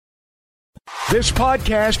This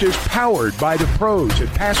podcast is powered by the pros at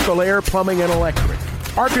Paschal Air Plumbing and Electric.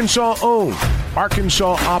 Arkansas owned,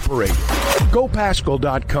 Arkansas operated.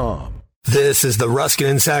 GoPaschal.com. This is the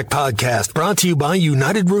Ruscin and Zach podcast, brought to you by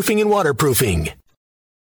United Roofing and Waterproofing.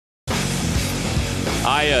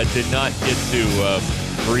 I did not get to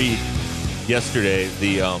read yesterday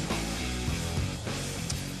the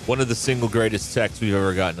one of the single greatest texts we've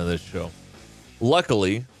ever gotten on this show.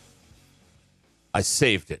 Luckily, I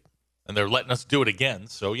saved it. And they're letting us do it again,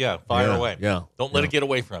 so yeah, fire away. Yeah, don't let it get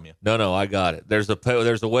away from you. No, I got it. There's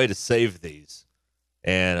a way to save these,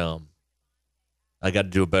 and I got to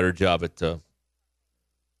do a better job at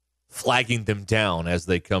flagging them down as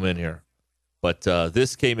they come in here. But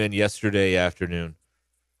this came in yesterday afternoon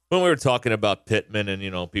when we were talking about Pittman,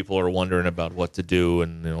 and people are wondering about what to do,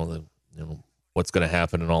 and what's going to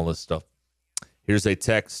happen, and all this stuff. Here's a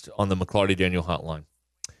text on the McClarty Daniel hotline.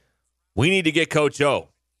 We need to get Coach O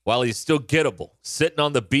while he's still gettable, sitting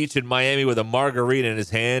on the beach in Miami with a margarita in his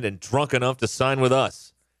hand and drunk enough to sign with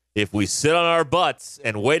us. If we sit on our butts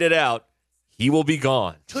and wait it out, he will be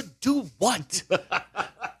gone. To do what?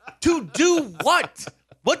 To do what?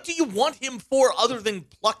 What do you want him for other than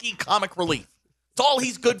plucky comic relief? It's all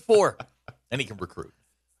he's good for. And he can recruit.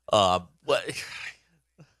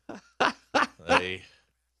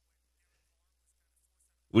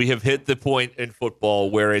 We have hit the point in football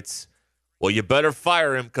where it's, well, you better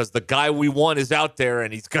fire him because the guy we want is out there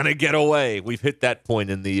and he's going to get away. We've hit that point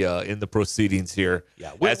in the proceedings here.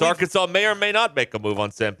 Yeah, as Arkansas may or may not make a move on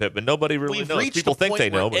Sam Pittman. Nobody really knows. People think they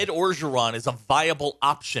know. Ed Orgeron is a viable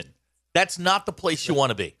option. That's not the place you want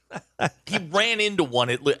to be. He ran into one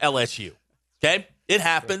at LSU. Okay? It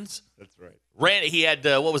happens. That's right. He had,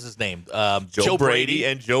 what was his name? Joe Brady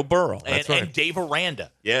and Joe Burrow. And Dave Aranda.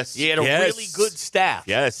 Yes. He had a really good staff.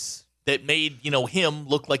 Yes. That made, him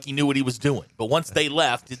look like he knew what he was doing. But once they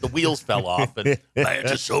left, the wheels fell off. And man,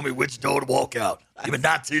 just show me which door to walk out. Give me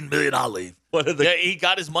 $19 million, I'll leave. He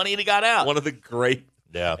got his money and he got out. One of the great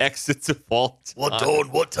exits of all time. What door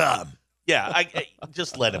and what time? Yeah, I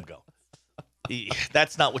just let him go.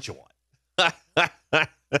 That's not what you want.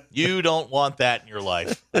 You don't want that in your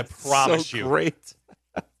life. I promise you. Great.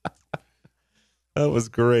 That was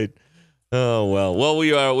great. Oh well.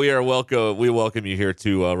 We welcome. We welcome you here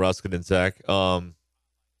to Ruscin and Zach.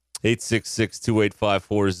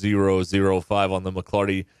 866-285-4005 on the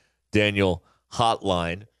McClarty Daniel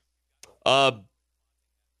hotline. Let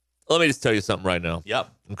me just tell you something right now. Yep.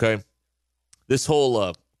 Okay. This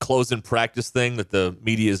whole closing practice thing that the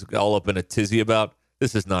media is all up in a tizzy about.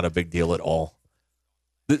 This is not a big deal at all.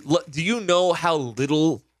 Do you know how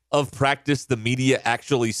little of practice the media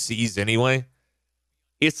actually sees anyway?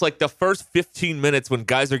 It's like the first 15 minutes when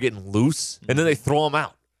guys are getting loose, and then they throw them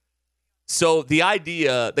out. So the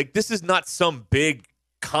idea, this is not some big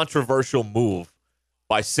controversial move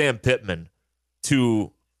by Sam Pittman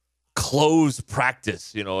to close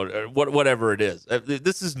practice, or whatever it is.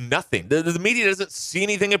 This is nothing. The media doesn't see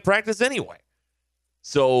anything at practice anyway.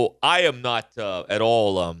 So I am not at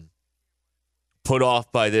all put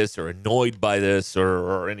off by this or annoyed by this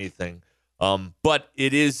or anything. But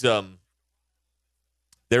it is...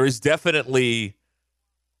 there is definitely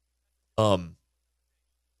the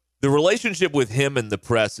relationship with him and the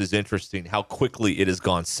press is interesting, how quickly it has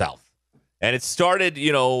gone south. And it started,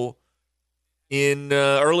 in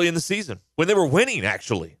early in the season when they were winning,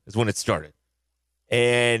 actually, is when it started.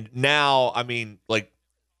 And now, it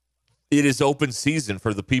is open season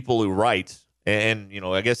for the people who write and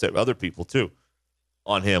I guess other people too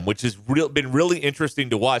on him, which has been really interesting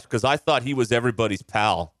to watch because I thought he was everybody's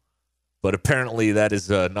pal. But apparently that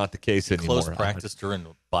is not the case anymore. Close practice during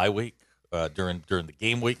the bye week, during the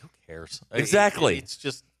game week. Who cares? Exactly. It's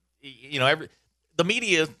just, the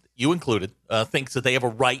media, you included, thinks that they have a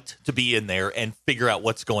right to be in there and figure out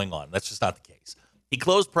what's going on. That's just not the case. He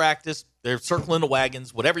closed practice. They're circling the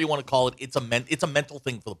wagons, whatever you want to call it. It's a mental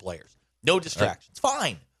thing for the players. No distractions.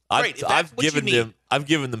 Fine. Great. I've given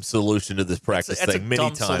them solution to this practice thing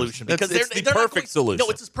many times. Solution because it's the perfect solution.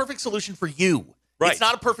 No, it's a perfect solution for you. Right. It's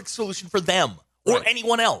not a perfect solution for them or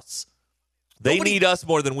anyone else. They need us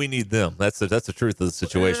more than we need them. That's the truth of the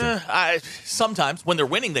situation. Sometimes when they're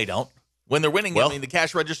winning, they don't. When they're winning, the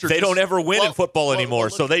cash register. They don't ever win in football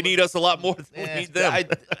anymore, so they need us a lot more than we need them.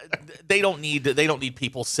 They don't need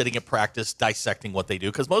people sitting at practice dissecting what they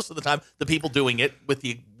do because most of the time the people doing it, with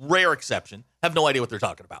the rare exception, have no idea what they're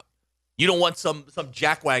talking about. You don't want some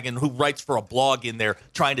jackwagon who writes for a blog in there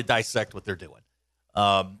trying to dissect what they're doing.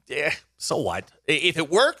 So what? If it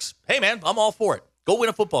works, hey, man, I'm all for it. Go win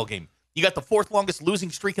a football game. You got the fourth longest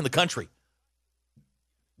losing streak in the country.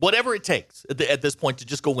 Whatever it takes at this point to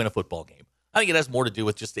just go win a football game. I think it has more to do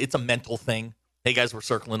with just it's a mental thing. Hey, guys, we're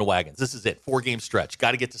circling the wagons. This is it. 4-game stretch.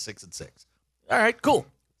 Got to get to 6-6. All right, cool.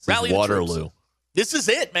 Rally Waterloo. This is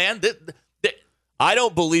it, man. I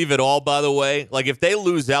don't believe it all, by the way. Like, if they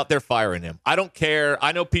lose out, they're firing him. I don't care.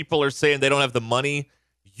 I know people are saying they don't have the money.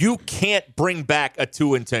 You can't bring back a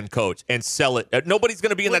 2-10 coach and sell it. Nobody's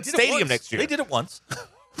going to be in that stadium next year. They did it once.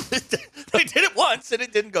 They did it once, and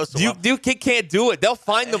it didn't go so well. You can't do it. They'll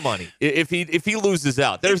find the money if he loses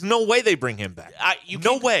out. There's no way they bring him back.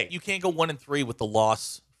 No way. You can't go 1-3 with the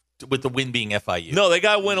loss, with the win being FIU. No, they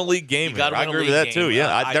got to win a league game. I agree with that too.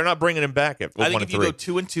 Yeah, they're not bringing him back. I think if you go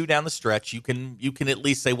 2-2 down the stretch, you can at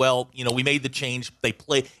least say, well, we made the change. They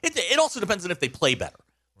play. It also depends on if they play better.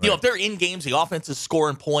 Right. If they're in games, the offense is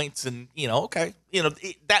scoring points, and okay,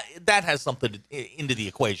 that has something into the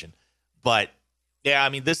equation. But yeah, I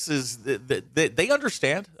mean, this is they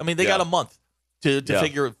understand. I mean, they got a month to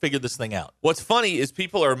figure this thing out. What's funny is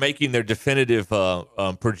people are making their definitive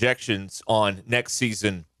projections on next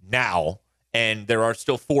season now, and there are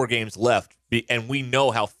still 4 games left, and we know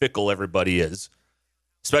how fickle everybody is,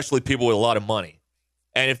 especially people with a lot of money.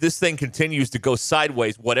 And if this thing continues to go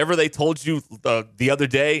sideways, whatever they told you the other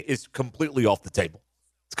day is completely off the table.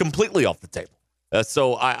 It's completely off the table.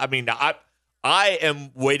 So I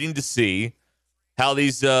am waiting to see how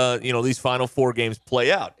these these final 4 games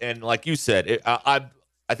play out. And like you said, I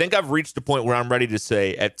think I've reached a point where I'm ready to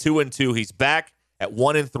say at 2-2 he's back, at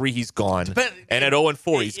 1-3 he's gone, and at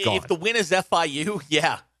 0-4 he's gone. If the win is FIU,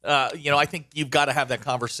 yeah. I think you've got to have that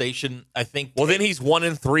conversation. I think. Well, then he's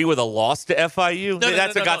 1-3 with a loss to FIU.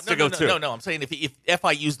 That's a guts to go too. No. I'm saying if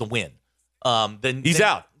FIU's the win, then he's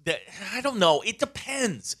out. I don't know. It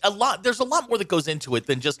depends a lot. There's a lot more that goes into it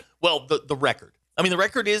than just the record. I mean, the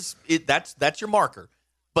record is that's your marker.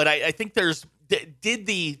 But I think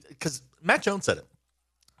because Matt Jones said it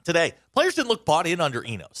today. Players didn't look bought in under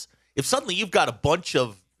Enos. If suddenly you've got a bunch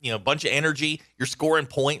of energy, you're scoring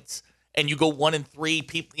points, and you go 1-3,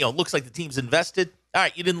 people, it looks like the team's invested. All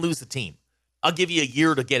right, you didn't lose the team. I'll give you a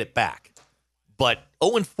year to get it back. But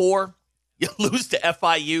 0-4, you lose to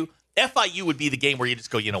FIU. FIU would be the game where you just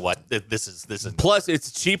go, you know what, this is. Plus,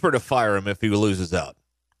 it's cheaper to fire him if he loses out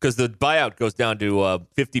because the buyout goes down to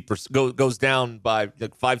 50%, goes down by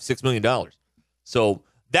like $5-6 million. So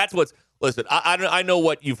that's what's. Listen, I know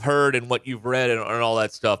what you've heard and what you've read and all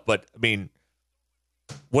that stuff, but I mean,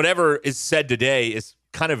 whatever is said today is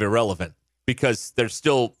kind of irrelevant because there's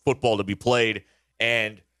still football to be played,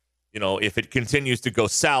 and if it continues to go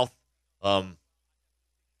south,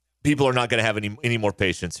 people are not going to have any more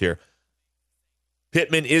patience here.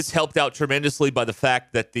 Pittman is helped out tremendously by the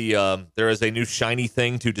fact that there is a new shiny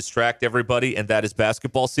thing to distract everybody, and that is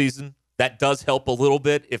basketball season. That does help a little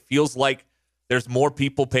bit. It feels like there's more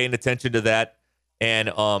people paying attention to that, and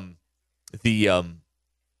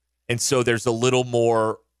so there's a little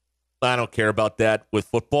more. I don't care about that with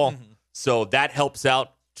football, so that helps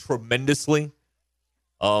out tremendously.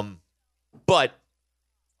 But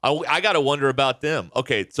I got to wonder about them.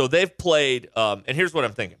 Okay, so they've played, and here's what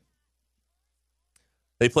I'm thinking.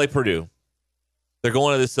 They play Purdue. They're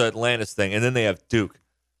going to this Atlantis thing, and then they have Duke.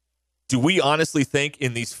 Do we honestly think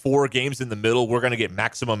in these 4 games in the middle we're going to get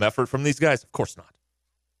maximum effort from these guys? Of course not.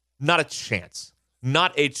 Not a chance.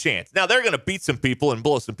 Not a chance. Now, they're going to beat some people and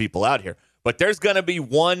blow some people out here, but there's going to be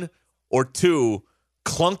 1 or 2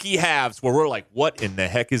 clunky halves where we're like, what in the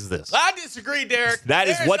heck is this? I disagree, Derek. That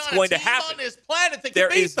is what's going to happen. On this planet that can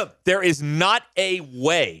beat them. There is not a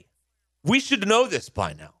way. We should know this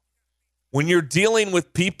by now. When you're dealing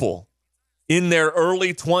with people in their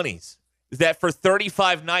early 20s, that for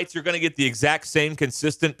 35 nights you're going to get the exact same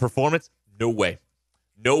consistent performance? No way.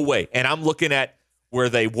 No way. And I'm looking at where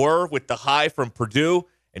they were with the high from Purdue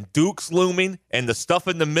and Duke's looming and the stuff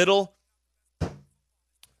in the middle.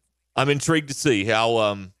 I'm intrigued to see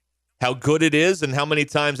how good it is and how many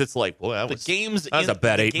times it's like, well, that was a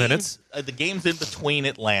bad 8 minutes. The games in between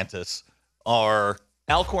Atlantis are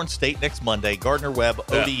Alcorn State next Monday, Gardner-Webb,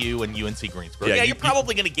 ODU, and UNC Greensboro. Yeah, you're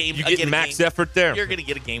probably going to get max effort there. You're going to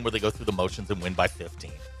get a game where they go through the motions and win by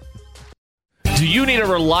 15. Do you need a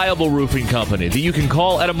reliable roofing company that you can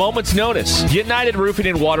call at a moment's notice? United Roofing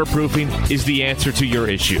and Waterproofing is the answer to your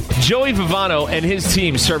issue. Joey Vivano and his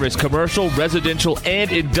team service commercial, residential,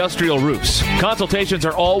 and industrial roofs. Consultations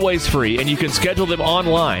are always free, and you can schedule them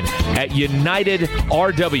online at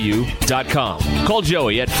unitedrw.com. Call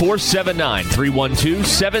Joey at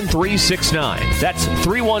 479-312-7369. That's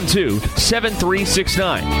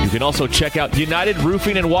 312-7369. You can also check out United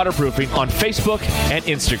Roofing and Waterproofing on Facebook and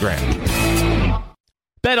Instagram.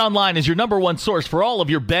 BetOnline is your number one source for all of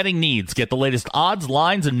your betting needs. Get the latest odds,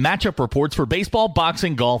 lines, and matchup reports for baseball,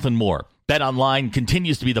 boxing, golf, and more. BetOnline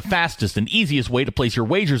continues to be the fastest and easiest way to place your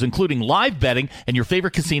wagers, including live betting and your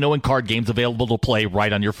favorite casino and card games available to play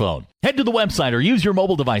right on your phone. Head to the website or use your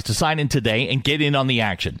mobile device to sign in today and get in on the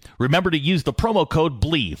action. Remember to use the promo code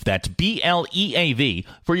BLEAV, that's BLEAV,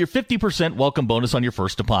 for your 50% welcome bonus on your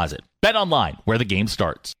first deposit. BetOnline, where the game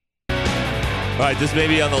starts. All right, this may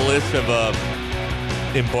be on the list of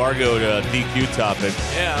embargoed DQ topic,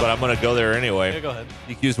 but I'm going to go there anyway. Yeah, go ahead.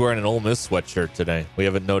 DQ's wearing an Ole Miss sweatshirt today. We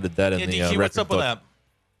haven't noted that in the DQ, what's up book. with that?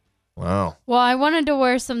 Wow. Well, I wanted to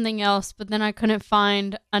wear something else, but then I couldn't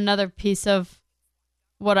find another piece of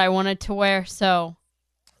what I wanted to wear, so...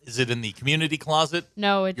 Is it in the community closet?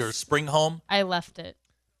 No, it's... Your spring home? I left it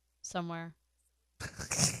somewhere.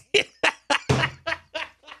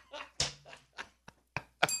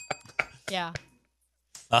 Yeah.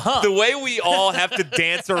 Uh-huh. The way we all have to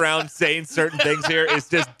dance around saying certain things here is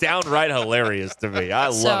just downright hilarious to me. I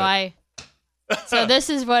love it. So this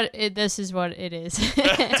is what it is.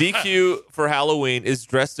 DQ for Halloween is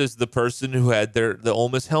dressed as the person who had the Ole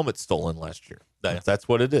Miss helmet stolen last year. That's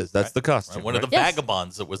what it is. That's the costume. Right. One of the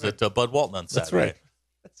vagabonds that was at Bud Walton on Saturday. That's right.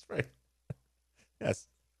 That's right. Yes.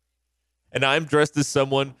 And I'm dressed as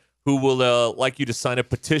someone who will like you to sign a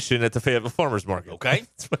petition at the Fayetteville Farmers Market. Okay.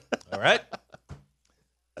 All right.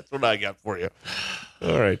 That's what I got for you.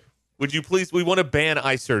 All right. Would you please? We want to ban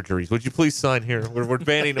eye surgeries. Would you please sign here? We're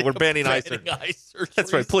banning eye surgeries.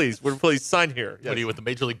 That's right. Please, please sign here. Yes. What are you with the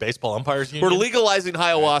Major League Baseball umpires union? We're legalizing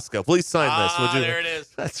ayahuasca. Please sign this. Would you? There it is.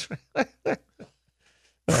 That's right.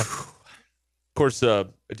 Of course,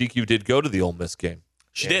 DQ did go to the Ole Miss game.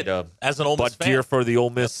 She did, as an Ole Miss fan. Cheer for the Ole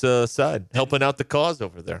Miss side, helping out the cause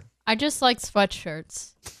over there. I just like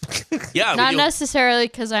sweatshirts. Yeah, not necessarily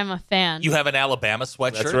because I'm a fan. You have an Alabama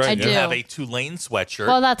sweatshirt. That's right. I You do. have a Tulane sweatshirt.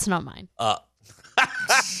 Well, that's not mine.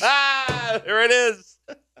 There it is.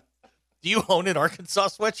 Do you own an Arkansas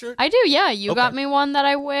sweatshirt? I do. Yeah, you got me one that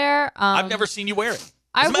I wear. I've never seen you wear it.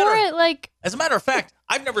 I wore it like. As a matter of fact,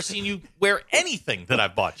 I've never seen you wear anything that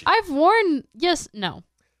I've bought you. I've worn. No.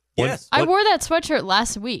 Yes. I wore that sweatshirt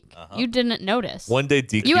last week. You didn't notice. One day,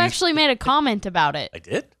 DQ. You actually made a comment about it. I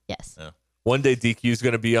did? Yes. Yeah. One day, DQ's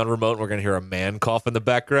going to be on remote, and we're going to hear a man cough in the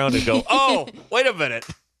background and go, "Oh, wait a minute."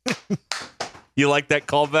 You like that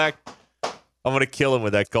callback? I'm going to kill him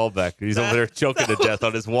with that callback. He's over there choking to death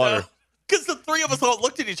on his water. Because the three of us all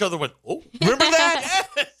looked at each other and went, "Oh, remember that?"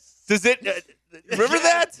 Yes. Does it? Remember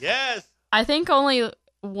that? Yes. I think only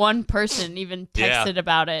one person even texted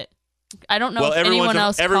about it. I don't know if anyone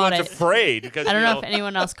else caught everyone's it. afraid because I don't know if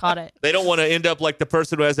anyone else caught it. they don't want to end up like the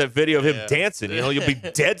person who has that video of him dancing. You know, you'll be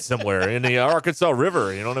dead somewhere in the Arkansas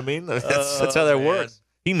River. You know what I mean? That's how that works.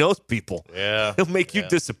 He knows people. Yeah. He'll make you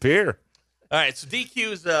disappear. All right. So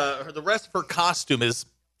DQ's the rest of her costume is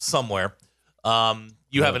somewhere.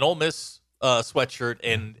 You have an Ole Miss sweatshirt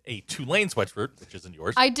and a Tulane sweatshirt, which isn't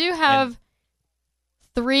yours. I do have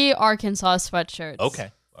 3 Arkansas sweatshirts.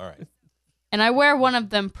 Okay. All right. And I wear one of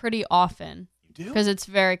them pretty often. You do? Because it's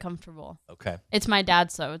very comfortable. Okay. It's my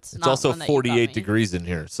dad's, so it's not also one that you got 48 me. degrees in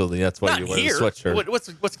here, so that's why Not you wear here. the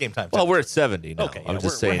sweatshirt. What's game time? Well, we're at 70 now. Okay, I'm yeah, just we're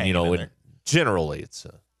saying, you know, hanging in there. generally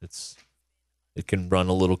it can run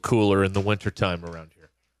a little cooler in the wintertime around here.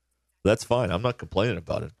 That's fine. I'm not complaining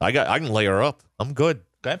about it. I can layer up. I'm good.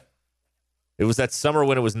 Okay. It was that summer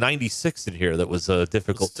when it was 96 in here that was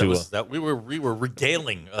difficult we were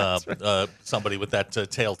regaling somebody with that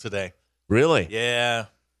tale today. Really? Yeah.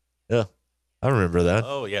 Yeah. I remember that.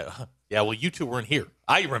 Oh yeah. Yeah. Well, you two weren't here.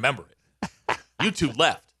 I remember it. You two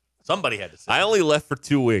left. Somebody had to say. I only left for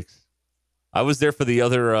 2 weeks. I was there for the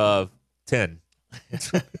other 10.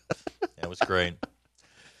 That was great.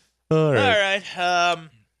 All right. All right.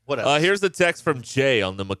 What else? Here's the text from Jay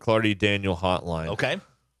on the McClarty Daniel hotline. Okay.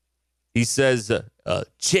 He says,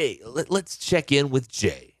 Jay, let's check in with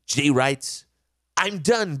Jay. Jay writes, I'm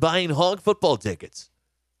done buying hog football tickets.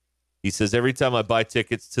 He says, every time I buy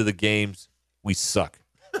tickets to the games, we suck.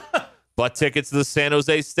 Bought tickets to the San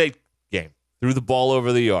Jose State game. Threw the ball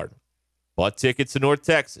over the yard. Bought tickets to North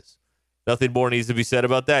Texas. Nothing more needs to be said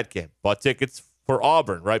about that game. Bought tickets for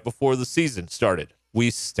Auburn right before the season started. We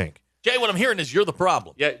stink. Jay, what I'm hearing is you're the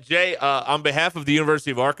problem. Yeah, Jay, on behalf of the University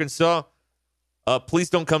of Arkansas, please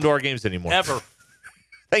don't come to our games anymore. Ever.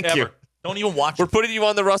 Thank Ever. you. Don't even watch We're it. putting you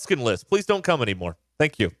on the Ruscin list. Please don't come anymore.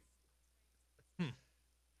 Thank you.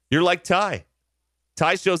 You're like Ty.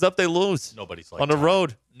 Ty shows up, they lose. Nobody's like on the Ty.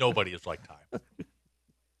 road. Nobody is like Ty.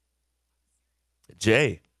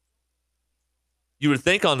 Jay, you would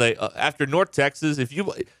think on the after North Texas,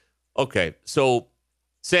 so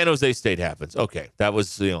San Jose State happens. Okay, that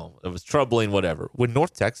was it was troubling. Whatever. When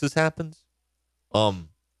North Texas happens,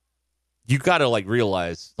 you got to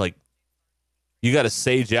realize You got to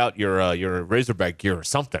sage out your Razorback gear or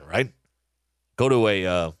something, right? Go to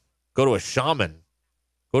a shaman.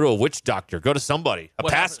 Go to a witch doctor. Go to somebody,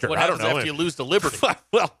 pastor. What I don't happens know. after you lose to Liberty?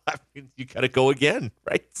 Well, I mean, you got to go again,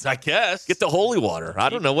 right? I guess. Get the holy water. I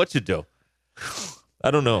don't know what you do. I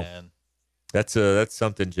don't know. Man. That's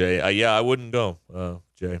something, Jay. Yeah, I wouldn't go,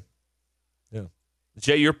 Jay. Yeah,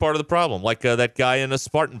 Jay, you're part of the problem. Like that guy in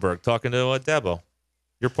Spartanburg talking to Dabo.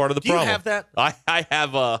 You're part of the problem. Do you have that? I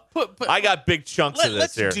have. I got big chunks of this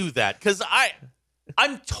let's here. do that because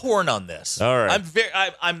I'm torn on this. All right.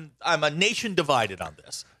 I'm a nation divided on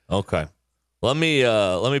this. Okay. Let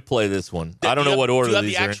me play this one. I don't know what order these are. Do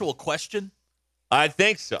these you have are the in. actual question? I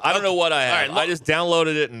think so. I don't know what I have. All right, I just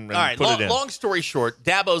downloaded it and put it in. Long story short,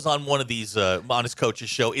 Dabo's on one of these on his coach's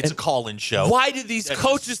show. It's a call-in show. Why did these That's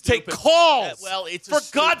coaches take stupid. calls? Well, it's for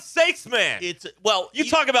God's sakes, man. You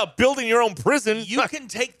talk about building your own prison. You can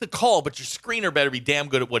take the call, but your screener better be damn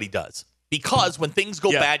good at what he does. Because when things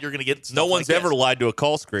go bad, you're going to get stuff no one's like ever this. lied to a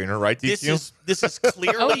call screener, right? DQ? This is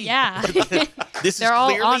clearly. Oh yeah, They're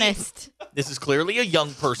all honest. This is clearly a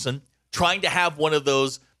young person trying to have one of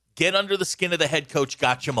those get under the skin of the head coach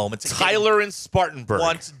gotcha moments. Tyler in Spartanburg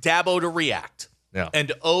wants Dabo to react. Yeah. And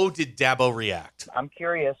did Dabo react? I'm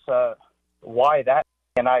curious why that.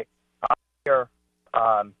 And I'm your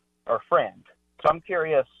friend, so I'm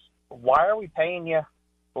curious why are we paying you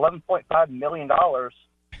 $11.5 million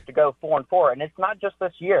to go 4-4? And it's not just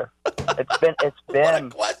this year. It's been What a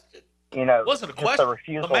question. It wasn't a just question. a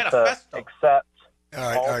refusal A manifesto. to accept.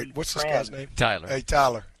 All right. What's this guy's name? Tyler. Hey,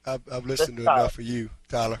 Tyler. I've listened to enough of you,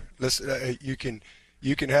 Tyler. Listen, you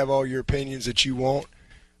can have all your opinions that you want.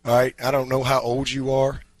 All right. I don't know how old you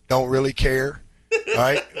are. Don't really care. All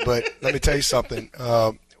right. But let me tell you something.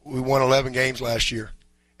 We won 11 games last year,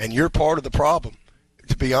 and you're part of the problem,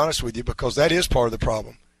 to be honest with you, because that is part of the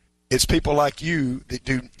problem. It's people like you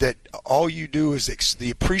that all you do is the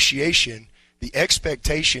appreciation. The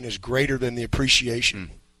expectation is greater than the appreciation,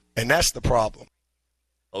 and that's the problem.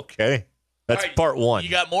 Okay. That's right, part one. You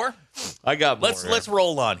got more? I got more. Let's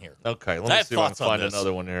roll on here. Okay. Let I me have see if I can thoughts on find this.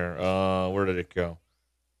 another one here. Where did it go?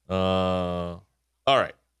 All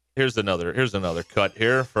right. Here's another cut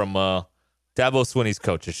here from Dabo Swinney's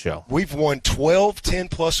coach's show. We've won 12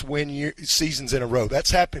 10-plus win seasons in a row.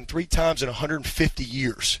 That's happened 3 times in 150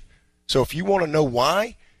 years. So if you want to know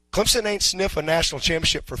why, Clemson ain't sniffed a national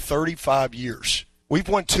championship for 35 years. We've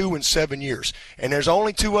won 2 in 7 years. And there's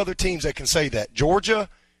only 2 other teams that can say that, Georgia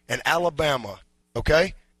and Alabama.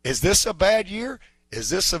 Okay? Is this a bad year?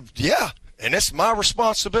 Yeah. And it's my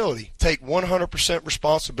responsibility. Take 100%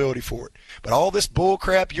 responsibility for it. But all this bull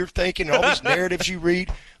crap you're thinking, all these narratives you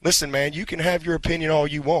read, listen, man, you can have your opinion all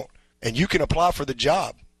you want. And you can apply for the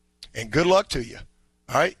job. And good luck to you.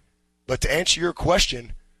 All right? But to answer your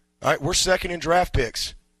question, all right, we're second in draft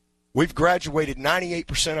picks. We've graduated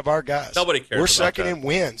 98% of our guys. Nobody cares We're about second that. in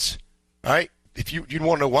wins. All right? If you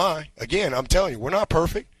want to know why, again, I'm telling you, we're not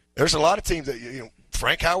perfect. There's a lot of teams that,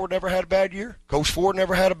 Frank Howard never had a bad year. Coach Ford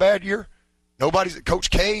never had a bad year.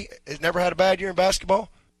 Coach K has never had a bad year in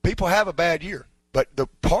basketball. People have a bad year. But the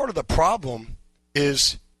part of the problem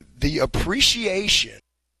is the appreciation.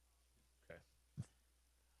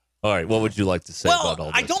 All right. What would you like to say about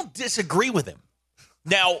all this? I don't disagree with him.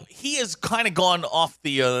 Now, he has kind of gone off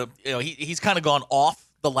he's kind of gone off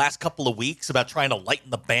the last couple of weeks about trying to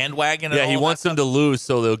lighten the bandwagon. Yeah, he wants them to lose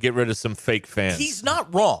so they'll get rid of some fake fans. He's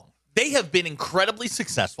not wrong. They have been incredibly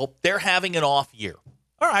successful. They're having an off year.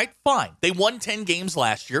 All right, fine. They won 10 games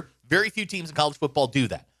last year. Very few teams in college football do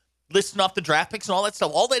that. Listing off the draft picks and all that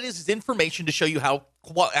stuff. All that is information to show you how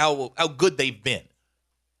good they've been.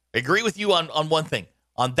 I agree with you on one thing.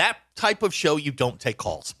 On that type of show, you don't take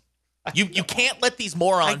calls. You can't let these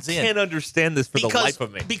morons in. I can't understand this for the life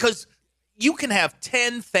of me. Because you can have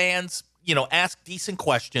 10 fans, ask decent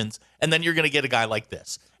questions, and then you're going to get a guy like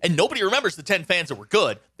this. And nobody remembers the 10 fans that were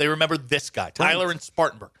good. They remember this guy, Tyler in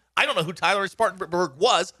Spartanburg. I don't know who Tyler in Spartanburg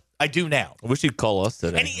was. I do now. I wish he'd call us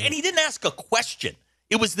today. And he didn't ask a question.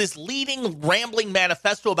 It was this leading, rambling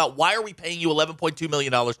manifesto about why are we paying you $11.2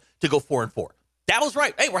 million to go 4-4. That was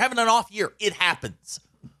right. Hey, we're having an off year. It happens.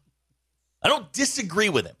 I don't disagree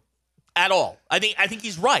with him at all. I think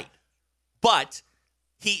he's right. But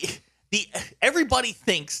everybody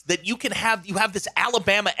thinks that you have this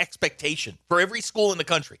Alabama expectation for every school in the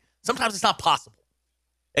country. Sometimes it's not possible.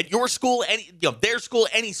 At your school, their school,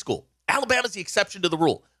 any school. Alabama's the exception to the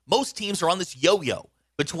rule. Most teams are on this yo-yo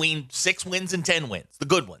between 6 wins and 10 wins, the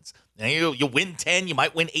good ones. Now, you win 10, you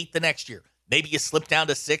might win 8 the next year. Maybe you slip down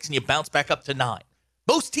to 6 and you bounce back up to 9.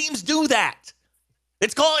 Most teams do that.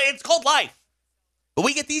 It's called life. But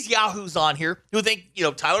we get these yahoos on here who think,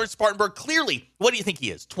 Tyler Spartanburg, clearly, what do you think he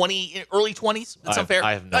is? Early 20s? That's unfair.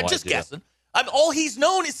 I have no I'm just idea. guessing. All he's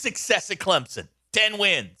known is success at Clemson. 10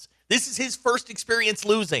 wins. This is his first experience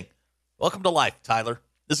losing. Welcome to life, Tyler.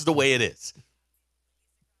 This is the way it is.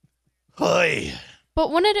 Hey.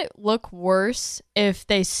 But wouldn't it look worse if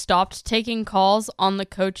they stopped taking calls on the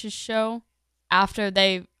coaches show after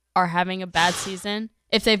they are having a bad season?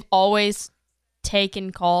 If they've always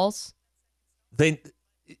taken calls?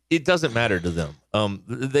 It doesn't matter to them.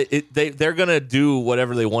 They're going to do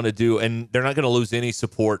whatever they want to do, and they're not going to lose any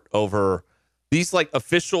support over these like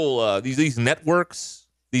official these networks,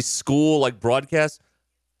 these school like broadcasts.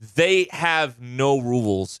 They have no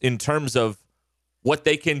rules in terms of what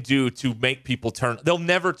they can do to make people turn. They'll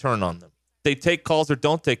never turn on them. They take calls or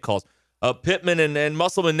don't take calls. Pittman and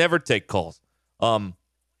Musselman never take calls.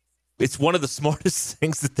 It's one of the smartest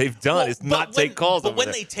things that they've done is not take calls. But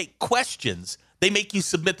when they take questions, they make you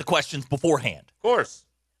submit the questions beforehand. Of course.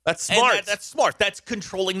 That's smart. And that's smart. That's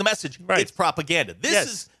controlling the message. Right. It's propaganda. This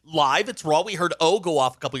is live. It's raw. We heard O go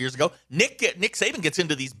off a couple years ago. Nick Saban gets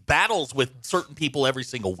into these battles with certain people every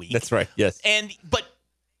single week. That's right. Yes. But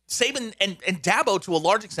Saban and Dabo, to a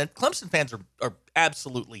large extent, Clemson fans are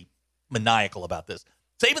absolutely maniacal about this.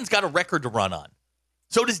 Saban's got a record to run on.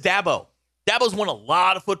 So does Dabo. Dabo's won a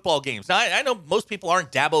lot of football games. Now, I know most people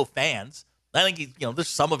aren't Dabo fans. I think there's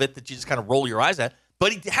some of it that you just kind of roll your eyes at.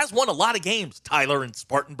 But he has won a lot of games, Tyler and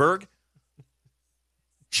Spartanburg.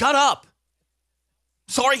 Shut up.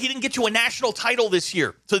 Sorry he didn't get you a national title this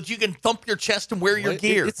year so that you can thump your chest and wear your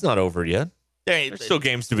gear. It's not over yet. There's still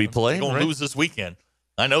games to be played. They're going to lose this weekend.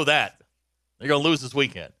 I know that. They're going to lose this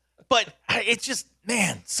weekend. But it's just,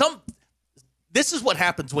 man, this is what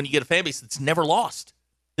happens when you get a fan base that's never lost.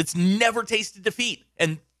 That's never tasted defeat.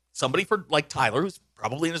 And somebody like Tyler, who's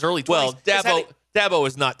probably in his early 20s. Well, Dabo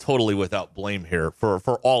is not totally without blame here for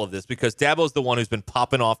all of this because Dabo's the one who's been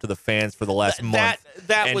popping off to the fans for the last month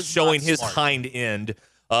and was showing his smart. hind end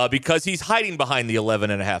because he's hiding behind the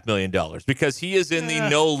 $11.5 million because he is in the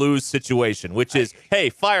no-lose situation, which is, hey,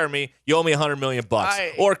 fire me, you owe me $100 million,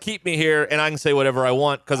 or keep me here and I can say whatever I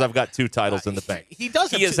want because I've got 2 titles in the bank. He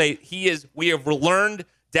does. We have learned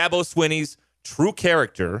Dabo Swinney's true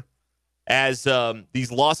character as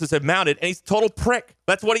these losses have mounted, and he's a total prick.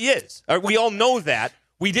 That's what he is. We all know that.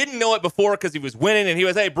 We didn't know it before because he was winning, and he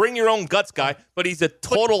was, hey, bring your own guts, guy. But he's a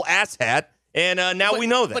total asshat, and now we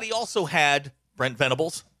know that. But he also had Brent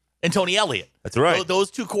Venables and Tony Elliott. That's right.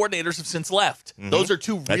 Those 2 coordinators have since left. Mm-hmm. Those are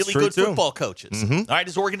 2 really good football coaches. Mm-hmm. All right,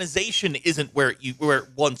 his organization isn't where it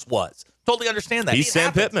once was. Totally understand that. He's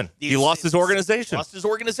Sam Pittman. He lost his organization.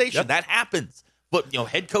 Yep. That happens. But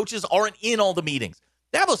head coaches aren't in all the meetings.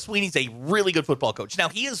 Dabo Swinney's a really good football coach. Now,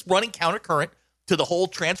 he is running countercurrent to the whole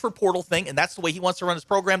transfer portal thing, and that's the way he wants to run his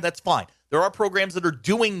program. That's fine. There are programs that are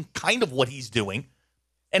doing kind of what he's doing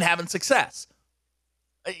and having success.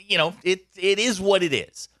 It is what it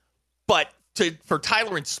is. But for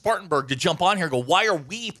Tyler and Spartanburg to jump on here and go, why are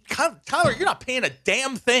we – Tyler, you're not paying a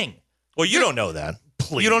damn thing. Well, you don't know that.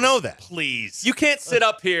 Please. You don't know that. Please. You can't sit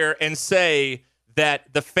up here and say –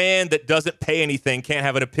 that the fan that doesn't pay anything can't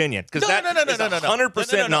have an opinion. Because that is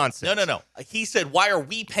 100% nonsense. No. He said, why are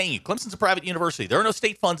we paying you? Clemson's a private university. There are no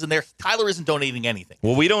state funds in there. Tyler isn't donating anything.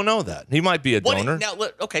 Well, we don't know that. He might be a donor.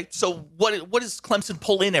 So what does Clemson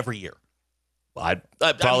pull in every year?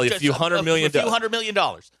 Probably a few $100 million. A few $100 million.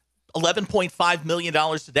 $11.5 million to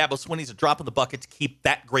Dabo Swinney's a drop in the bucket to keep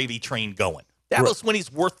that gravy train going. Dabo Swinney's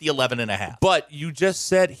worth the 11.5. But you just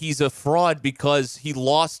said he's a fraud because he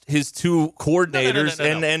lost his 2 coordinators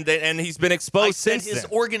and he's been exposed since then. His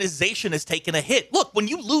organization has taken a hit. Look, when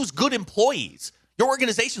you lose good employees, your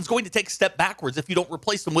organization's going to take a step backwards if you don't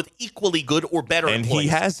replace them with equally good or better employees. And he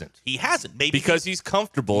hasn't. He hasn't. Maybe because he's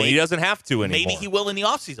comfortable and he doesn't have to anymore. Maybe he will in the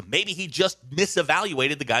offseason. Maybe he just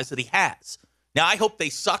misevaluated the guys that he has. Now, I hope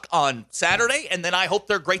they suck on Saturday, and then I hope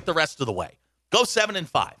they're great the rest of the way. Go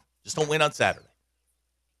 7-5. Just don't win on Saturday.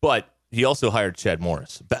 But he also hired Chad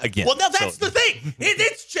Morris again. Well, now that's the thing.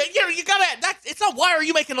 You gotta. It's not. Why are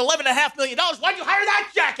you making $11.5 million? Why'd you hire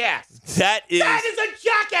that jackass? That is a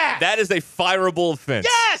jackass. That is a fireable offense.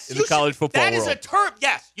 Yes, in the college football world. That is a term.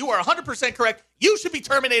 Yes, you are 100% correct. You should be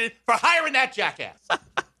terminated for hiring that jackass. Even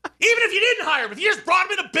if you didn't hire him, if you just brought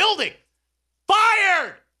him in a building,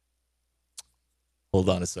 fired. Hold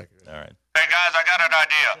on a second. All right. Hey guys, I got an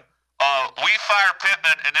idea. We fire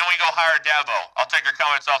Pittman, and then we go hire Dabo. I'll take your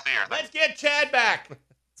comments off the air. Let's get Chad back.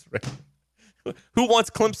 That's right. Who wants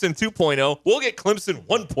Clemson 2.0? We'll get Clemson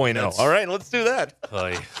 1.0. All right, let's do that.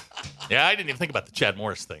 Yeah, I didn't even think about the Chad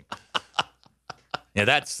Morris thing. Yeah,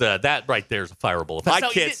 that's that right there is a fireable offense. I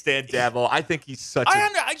can't stand Dabo. I think he's such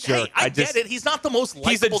a jerk. I get it. He's not the most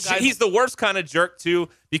likable guy. He's the worst kind of jerk, too,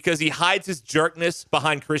 because he hides his jerkness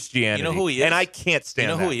behind Christianity. You know who he is? And I can't stand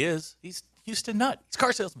that. You know who he is? He's Houston Nutt. He's a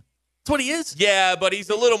car salesman. That's what he is. Yeah, but he's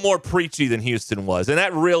a little more preachy than Houston was, and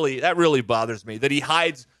that really bothers me that he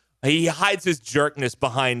hides his jerkness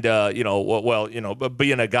behind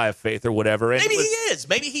being a guy of faith or whatever. And maybe he is.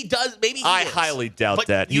 Maybe he does. Maybe he I is. highly doubt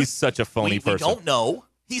that. He's such a phony person. We don't know.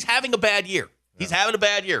 He's having a bad year. He's having a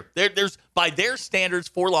bad year. There's by their standards,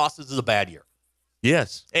 4 losses is a bad year.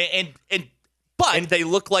 Yes, but they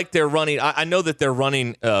look like they're running. I know that they're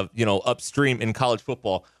running, upstream in college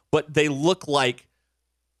football, but they look like.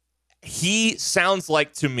 He sounds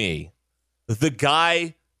like to me the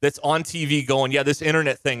guy that's on TV going, yeah, this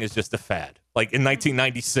internet thing is just a fad. Like in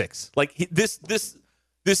 1996, like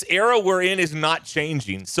this era we're in is not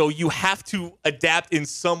changing. So you have to adapt in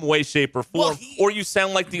some way, shape, or form, or you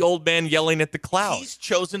sound like the old man yelling at the clouds. He's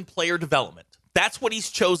chosen player development. That's what he's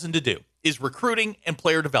chosen to do, is recruiting and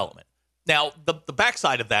player development. Now, the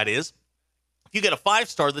backside of that is, if you get a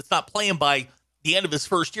 5-star that's not playing by the end of his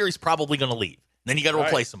first year, he's probably going to leave. Then you got to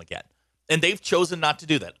replace him again. And they've chosen not to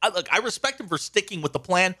do that. I respect him for sticking with the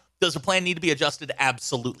plan. Does the plan need to be adjusted?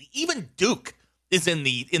 Absolutely. Even Duke is in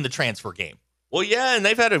the transfer game. Well, yeah, and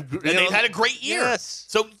they've had a great year. Yes.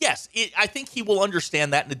 So yes, I think he will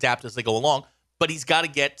understand that and adapt as they go along. But he's got to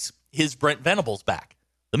get his Brent Venables back.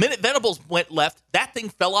 The minute Venables went left, that thing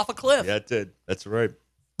fell off a cliff. Yeah, it did. That's right.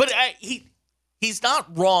 But he's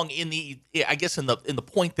not wrong in the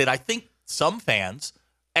point that I think some fans.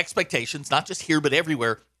 Expectations, not just here but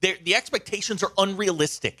everywhere, the expectations are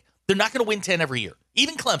unrealistic. They're not going to win 10 every year.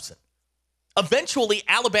 Even Clemson. Eventually,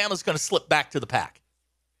 Alabama's going to slip back to the pack.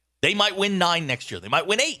 They might win 9 next year. They might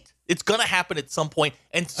win 8. It's going to happen at some point,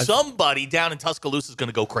 and somebody down in Tuscaloosa is going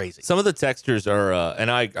to go crazy. Some of the texters are, and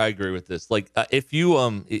I agree with this. Like, if you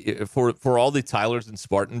for all the Tylers and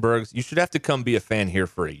Spartanburgs, you should have to come be a fan here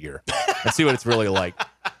for a year and see what it's really like.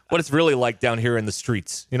 What it's really like down here in the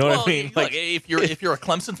streets. You know what I mean? Like, if you're a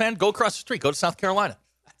Clemson fan, go across the street. Go to South Carolina.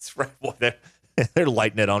 That's right. Boy, they're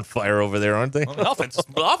lighting it on fire over there, aren't they? Well, the offense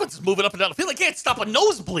is moving up and down the field. They can't stop a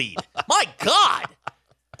nosebleed. My God.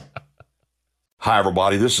 Hi,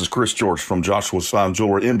 everybody. This is Chris George from Joshua's Fine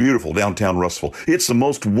Jewelry in beautiful downtown Russellville. It's the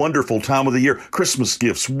most wonderful time of the year. Christmas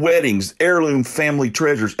gifts, weddings, heirloom family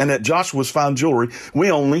treasures. And at Joshua's Fine Jewelry, we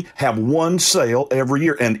only have one sale every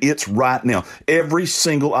year, and it's right now. Every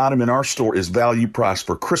single item in our store is value priced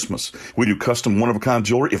for Christmas. We do custom one-of-a-kind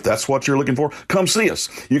jewelry. If that's what you're looking for, come see us.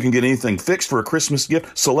 You can get anything fixed for a Christmas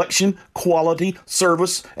gift. Selection, quality,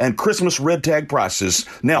 service, and Christmas red tag prices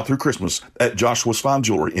now through Christmas at Joshua's Fine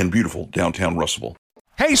Jewelry in beautiful downtown Russellville.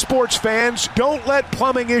 Hey, sports fans, don't let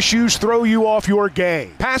plumbing issues throw you off your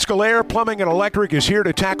game. Paschal Air Plumbing and Electric is here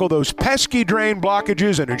to tackle those pesky drain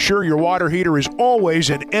blockages and ensure your water heater is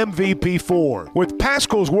always in MVP form. With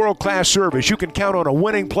Paschal's world-class service, you can count on a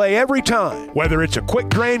winning play every time. Whether it's a quick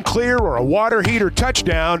drain clear or a water heater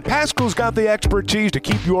touchdown, Paschal's got the expertise to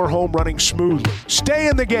keep your home running smoothly. Stay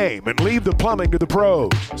in the game and leave the plumbing to the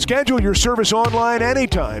pros. Schedule your service online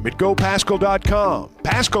anytime at gopaschal.com.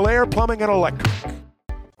 Paschal Air Plumbing and Electric.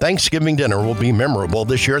 Thanksgiving dinner will be memorable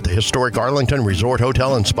this year at the historic Arlington Resort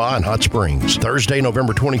Hotel and Spa in Hot Springs. Thursday,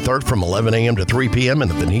 November 23rd from 11 a.m. to 3 p.m. in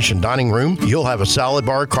the Venetian Dining Room. You'll have a salad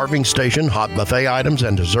bar, carving station, hot buffet items,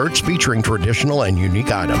 and desserts featuring traditional and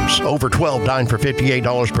unique items. Over 12 dine for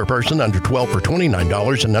 $58 per person, under 12 for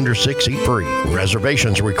 $29, and under 6 eat free.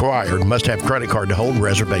 Reservations required. Must have credit card to hold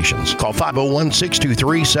reservations. Call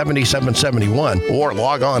 501-623-7771 or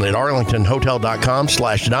log on at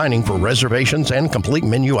arlingtonhotel.com/dining for reservations and complete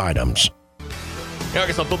menu items. The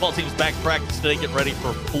Arkansas football team's back to practice today, getting ready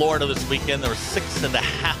for Florida this weekend. There were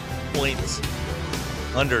 6.5 points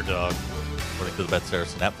underdog, according to the Bet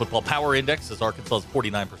Saracen App Football Power Index, as Arkansas has a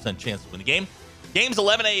 49% chance to win the game. Game's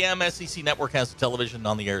 11 a.m. SEC Network has the television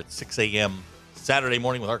on the air at 6 a.m. Saturday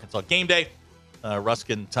morning with Arkansas Game Day.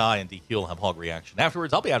 Ruscin, Ty, and D. Huell have Hog Reaction.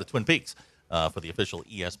 Afterwards, I'll be out at Twin Peaks for the official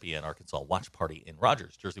ESPN Arkansas watch party in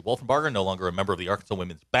Rogers. Jersey Wolfenbarger, no longer a member of the Arkansas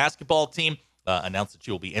women's basketball team, announced that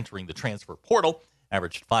she will be entering the transfer portal,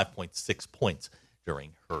 averaged 5.6 points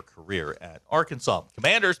during her career at Arkansas.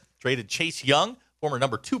 Commanders traded Chase Young, former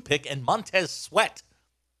number 2 pick, and Montez Sweat.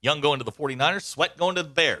 Young going to the 49ers, Sweat going to the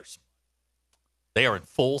Bears. They are in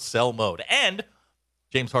full sell mode. And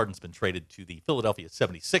James Harden's been traded to the Philadelphia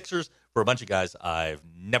 76ers for a bunch of guys I've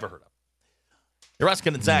never heard of. The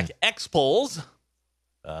Ruscin and Zach X-Polls.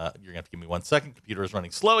 You're going to have to give me 1 second. Computer is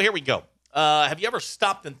running slow. Here we go. Have you ever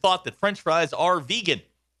stopped and thought that French fries are vegan?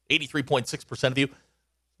 83.6% of you.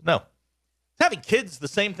 No. Is having kids the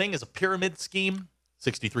same thing as a pyramid scheme?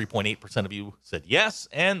 63.8% of you said yes.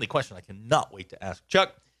 And the question I cannot wait to ask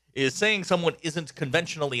Chuck is saying someone isn't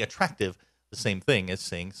conventionally attractive the same thing as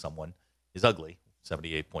saying someone is ugly?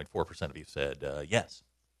 78.4% of you said yes.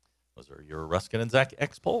 Those are your Ruscin and Zach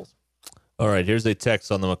X polls. All right, here's a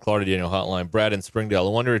text on the McLaurin Daniel hotline. Brad in Springdale. I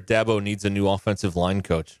wonder if Dabo needs a new offensive line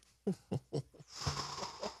coach.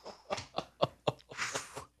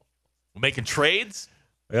 Making trades?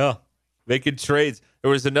 Yeah, making trades.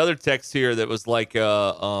 There was another text here that was like,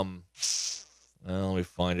 let me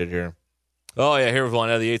find it here. Oh, yeah, here's one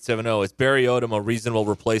out of the 870. Is Barry Odom a reasonable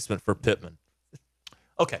replacement for Pittman?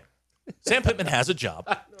 Okay. Sam Pittman has a job.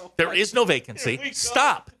 There is no vacancy.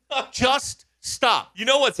 Stop. Just stop. You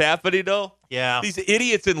know what's happening, though? Yeah. These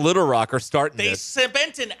idiots in Little Rock are starting They this.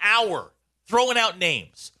 spent an hour throwing out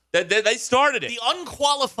names. They started it. The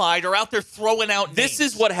unqualified are out there throwing out names. This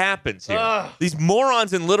is what happens here. These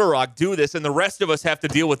morons in Little Rock do this, and the rest of us have to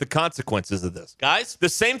deal with the consequences of this. Guys? The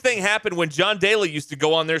same thing happened when John Daly used to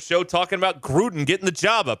go on their show talking about Gruden getting the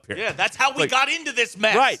job up here. Yeah, that's how we got into this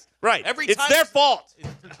mess. Right. Every it's time their fault.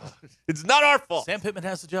 It's not our fault. Sam Pittman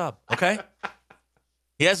has a job, okay?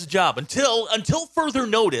 He has a job. Until further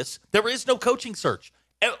notice, there is no coaching search.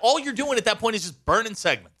 And all you're doing at that point is just burning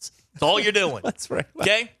segments. That's all you're doing. That's right.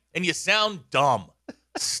 Okay? And you sound dumb.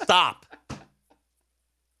 Stop.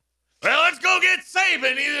 Well, let's go get Saban.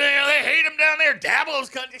 They hate him down there. Dabo's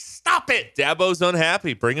coming. Stop it. Dabo's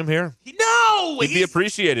unhappy. Bring him here. No. He'd be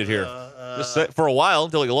appreciated here. Just for a while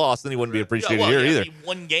until he lost, then he wouldn't be appreciated here either.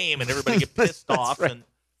 One game and everybody get pissed off, right. and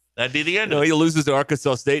that'd be the end No, of it. he loses to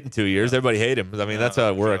Arkansas State in 2 years. Everybody hate him. I mean, that's how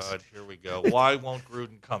it works. God, here we go. Why won't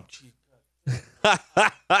Gruden come?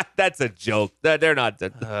 That's a joke. They're not.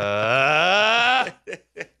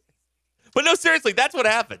 But no, seriously, that's what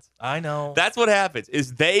happens. I know. That's what happens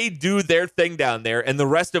is they do their thing down there, and the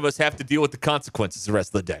rest of us have to deal with the consequences the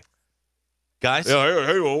rest of the day. Guys? Yeah,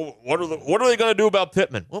 hey, well, what are they going to do about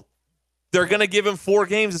Pittman? Well, they're going to give him 4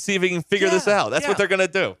 games to see if he can figure this out. That's what they're going to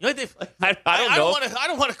do. I don't know. I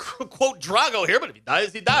don't want to quote Drago here, but if he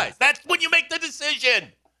dies, he dies. That's when you make the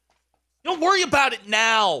decision. Don't worry about it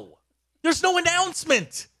now. There's no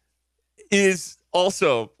announcement. Is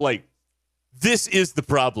also like, this is the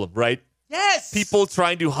problem, right? Yes. People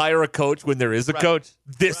trying to hire a coach when there is a coach.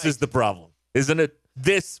 This is the problem, isn't it?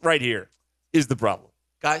 This right here is the problem.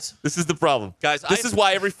 Guys. This is the problem. Guys. This is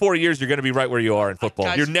why every 4 years you're going to be right where you are in football.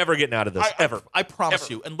 Guys, you're never getting out of this, ever. I promise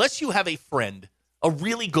you, unless you have a friend, a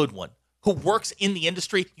really good one, who works in the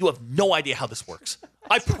industry, you have no idea how this works.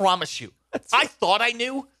 I promise you. I thought I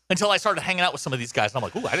knew until I started hanging out with some of these guys. And I'm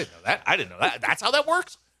like, ooh, I didn't know that. I didn't know that. That's how that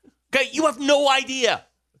works? Okay, you have no idea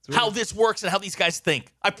how this works and how these guys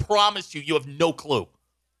think. I promise you, you have no clue.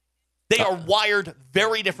 They are wired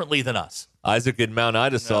very differently than us. Isaac in Mount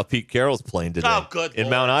Ida saw Pete Carroll's playing today. Oh, good in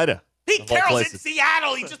Lord. Mount Ida. Pete Carroll's in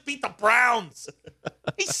Seattle. He just beat the Browns.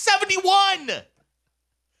 He's 71.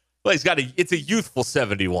 Well, it's a youthful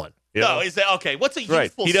 71. You know? No, is that okay? What's a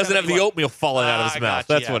youthful? He doesn't 71? have the oatmeal falling out of his mouth.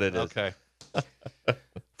 That's what it is. Okay.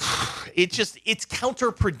 It's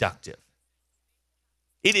counterproductive.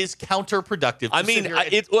 It is counterproductive. I mean,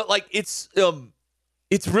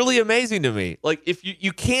 it's really amazing to me. Like, if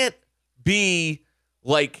you can't be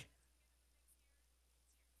like,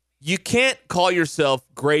 you can't call yourself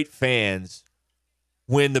great fans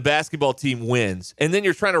when the basketball team wins, and then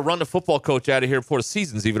you're trying to run the football coach out of here before the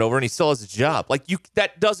season's even over, and he still has a job. Like,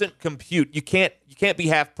 that doesn't compute. You can't be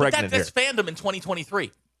half pregnant that's fandom in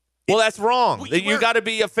 2023. Well, that's wrong. You got to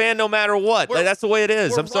be a fan no matter what. That's the way it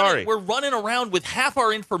is. I'm sorry. We're running around with half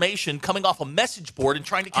our information coming off a message board and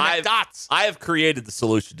trying to connect dots. I have created the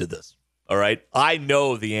solution to this. All right? I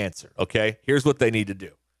know the answer, okay? Here's what they need to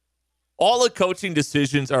do. All the coaching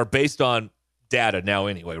decisions are based on data now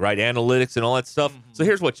anyway, right? Analytics and all that stuff. Mm-hmm. So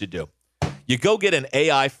here's what you do. You go get an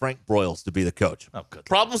AI Frank Broyles to be the coach. Oh, good.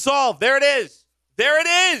 Problem solved. There it is. There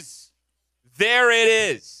it is. There it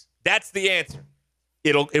is. That's the answer.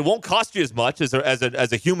 It won't cost you as much as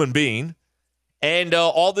a human being, and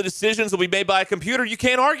all the decisions will be made by a computer. You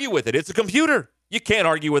can't argue with it. It's a computer. You can't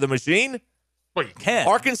argue with a machine. Well, you can.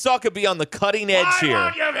 Arkansas could be on the cutting edge here. Why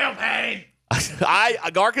won't you feel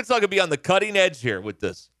pain? Arkansas could be on the cutting edge here with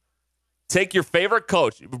this. Take your favorite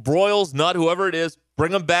coach, Broyles, Nutt, whoever it is,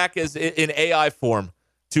 bring them back as in AI form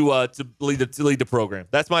to lead the program.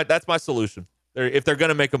 That's my solution. If they're going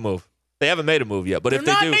to make a move, they haven't made a move yet, but if they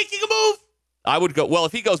do, they're not making a move. I would go. Well,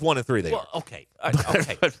 if he goes 1-3, they. Well, okay.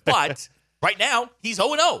 But right now he's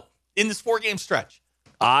 0-0 in this 4-game stretch.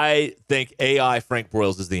 I think AI Frank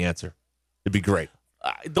Broyles is the answer. It'd be great.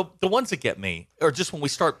 The ones that get me are just when we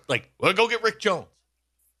start like, we'll go get Rick Jones.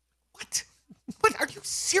 What? Are you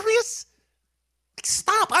serious? Like,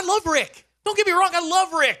 stop. I love Rick. Don't get me wrong. I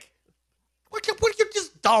love Rick. You're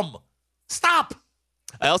just dumb. Stop.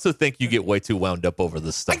 I also think you get way too wound up over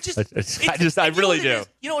this stuff. I really do.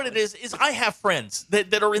 You know what it is I have friends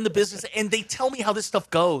that are in the business, and they tell me how this stuff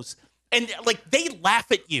goes. And, like, they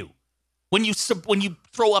laugh at you when you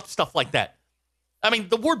throw up stuff like that. I mean,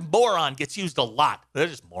 the word moron gets used a lot. They're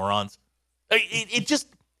just morons. It just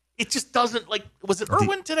doesn't, like, was it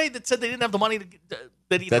Irwin today that said they didn't have the money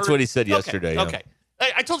that he That's what he said yesterday. Yeah. Okay.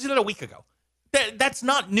 I told you that a week ago. That's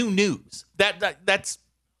not new news. That's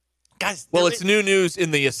guys. Well, it's new news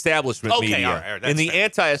in the establishment media. All right, in the fair.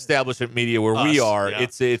 Anti-establishment media where we are, yeah.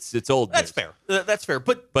 it's old That's news. fair. That's fair.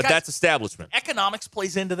 But guys, that's establishment. Economics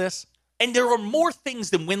plays into this, and there are more things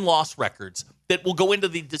than win-loss records that will go into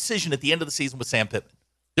the decision at the end of the season with Sam Pittman.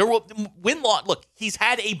 There will win-loss. Look, he's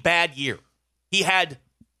had a bad year. He had,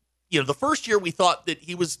 the first year we thought that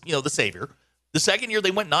he was, the savior. The second year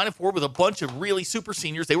they went 9-4 with a bunch of really super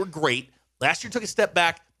seniors. They were great. Last year took a step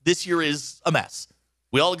back. This year is a mess.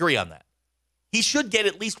 We all agree on that. He should get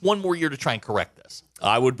at least one more year to try and correct this.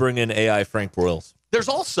 I would bring in AI Frank Broyles. There's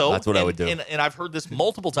also, that's what I would do. And I've heard this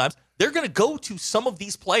multiple times, they're going to go to some of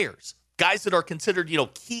these players, guys that are considered,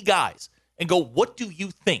 key guys, and go, what do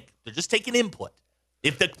you think? They're just taking input.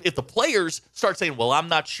 If the players start saying, well, I'm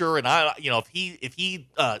not sure, and if he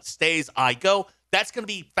stays, I go, that's going to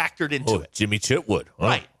be factored into it. Jimmy Chitwood. Oh,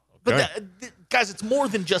 right. okay. But guys, it's more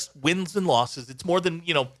than just wins and losses. It's more than,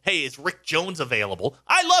 hey, is Rick Jones available?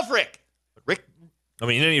 I love Rick. But Rick. I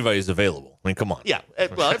mean, anybody's available. I mean, come on. Yeah.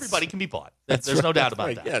 Well, everybody can be bought. There's no doubt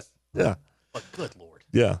about that. Yes. Yeah. But good Lord.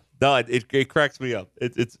 Yeah. No, it cracks me up.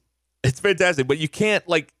 It's fantastic. But you can't,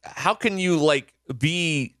 how can you,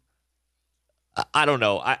 be... I don't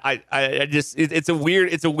know. I just it's a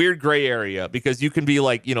weird gray area because you can be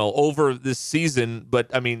over this season, but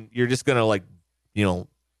I mean you're just gonna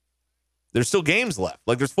there's still games left.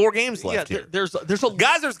 There's 4 games left here. There's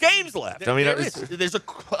games left. I mean, there's a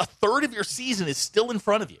third of your season is still in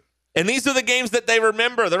front of you, and these are the games that they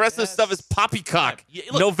remember. The rest of the stuff is poppycock.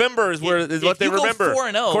 Look, November is what they remember.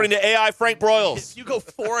 4-0, according to AI Frank Broyles. If you go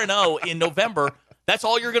 4-0 in November, that's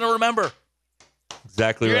all you're gonna remember.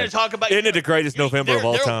 Exactly You're right. going to talk about Isn't it the greatest November of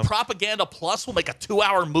all time? Propaganda Plus will make a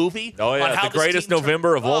 2-hour movie. Oh yeah, on how the greatest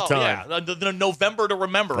November of all time. Yeah, the November to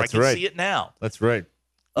remember. That's I can right. see it now. That's right.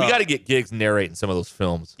 We got to get Giggs narrating some of those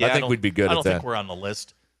films. Yeah, I think we'd be good at that. I don't think we're on the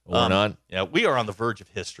list. We're not. Yeah, we are on the verge of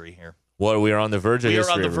history here. What? We are on the verge of history. We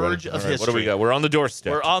are on the everybody. verge of All right, history. What do we got? We're on the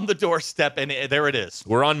doorstep. We're on the doorstep, and there it is.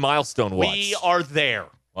 We're on milestone watch. We are there.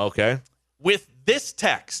 Okay. With this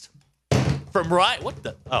text from Ryan.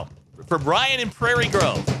 From Ryan in Prairie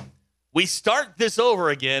Grove. We start this over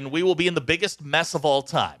again, we will be in the biggest mess of all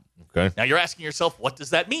time. Okay. Now you're asking yourself, what does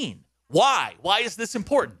that mean? Why? Why is this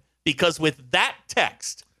important? Because with that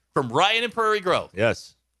text from Ryan in Prairie Grove,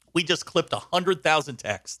 yes, we just clipped 100,000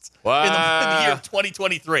 texts wow. in the year of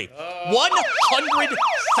 2023.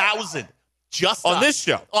 100,000 just on this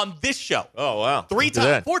show. On this show. Oh wow,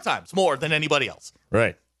 4 times more than anybody else.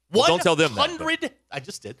 Right. Well, don't tell them that. I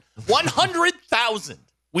just did. 100,000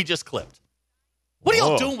 we just clipped. What are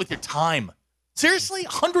y'all doing with your time? Seriously?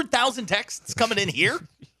 100,000 texts coming in here?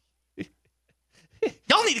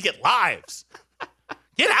 Y'all need to get lives.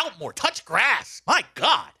 Get out more. Touch grass. My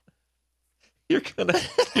God. You're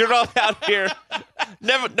not out here.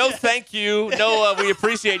 No, thank you. No, we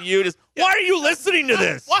appreciate you. Just, why are you listening to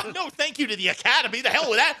this? What? No, thank you to the Academy. The hell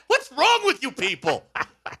with that. What's wrong with you people?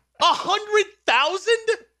 100,000?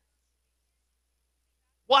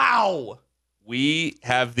 Wow. We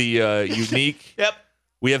have the unique. Yep.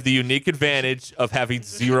 We have the unique advantage of having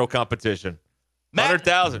zero competition.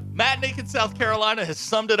 100,000. Matt Nick in South Carolina has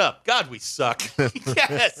summed it up. God, we suck.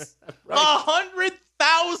 Yes.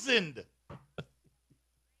 100,000.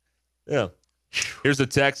 Yeah. Here's a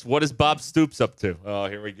text. What is Bob Stoops up to? Oh,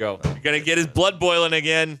 here we go. You're going to get his blood boiling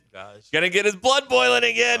again. Guys. Going to get his blood boiling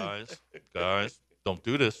again. Guys, don't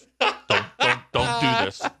do this. Don't do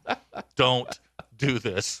this. Don't do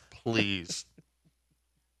this. Please.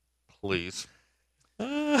 Please.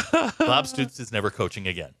 Bob Stoops is never coaching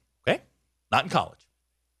again. Okay? Not in college.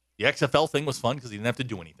 The XFL thing was fun because he didn't have to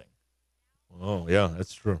do anything. Oh, yeah,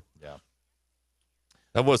 that's true. Yeah.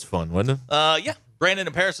 That was fun, wasn't it? Yeah. Brandon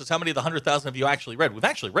in Paris says, how many of the 100,000 have you actually read? We've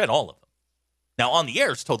actually read all of them. Now, on the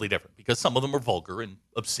air, it's totally different because some of them are vulgar and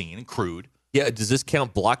obscene and crude. Yeah, does this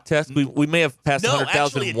count block tests? We may have passed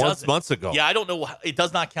 100,000 months ago. Yeah, I don't know. It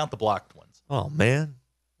does not count the blocked ones. Oh, man.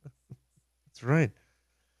 That's right.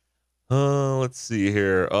 Let's see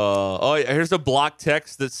here. Here's a block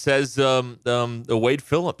text that says Wade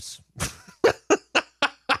Phillips.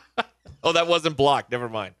 Oh, that wasn't blocked. Never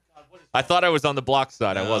mind. I thought I was on the block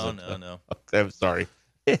side. I wasn't. No. Okay, I'm sorry.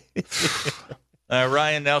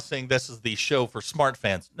 Ryan now saying this is the show for smart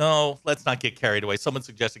fans. No, let's not get carried away. Someone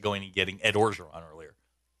suggested going and getting Ed Orgeron earlier.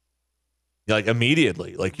 Like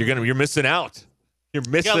immediately, like you're missing out. You're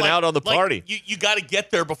missing out on the party. You got to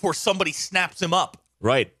get there before somebody snaps him up.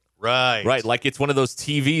 Right. Like it's one of those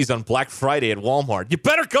TVs on Black Friday at Walmart. You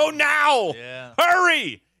better go now. Yeah.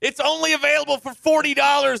 Hurry. It's only available for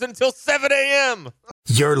 $40 until 7 a.m.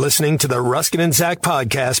 You're listening to the Ruscin and Zach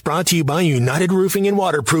podcast, brought to you by United Roofing and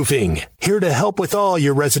Waterproofing. Here to help with all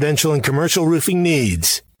your residential and commercial roofing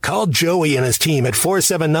needs. Call Joey and his team at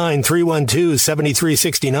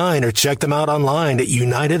 479-312-7369 or check them out online at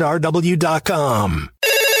unitedrw.com.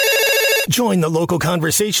 Join the local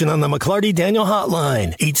conversation on the McClarty Daniel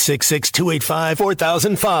hotline,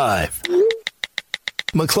 866-285-4005.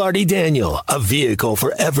 McClarty Daniel, a vehicle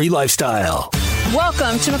for every lifestyle.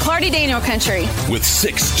 Welcome to McClarty Daniel Country. With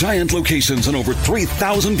 6 giant locations and over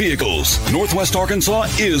 3,000 vehicles, Northwest Arkansas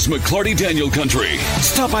is McClarty Daniel Country.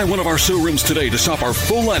 Stop by one of our showrooms today to shop our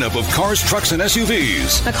full lineup of cars, trucks, and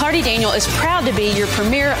SUVs. McClarty Daniel is proud to be your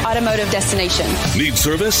premier automotive destination. Need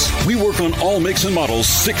service? We work on all makes and models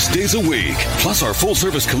 6 days a week. Plus, our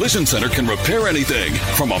full-service collision center can repair anything,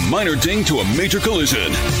 from a minor ding to a major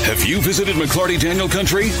collision. Have you visited McClarty Daniel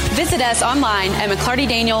Country? Visit us online at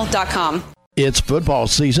McClartyDaniel.com. It's football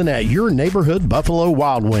season at your neighborhood Buffalo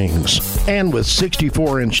Wild Wings. And with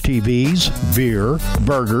 64-inch TVs, beer,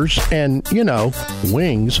 burgers, and,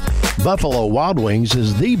 wings, Buffalo Wild Wings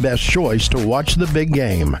is the best choice to watch the big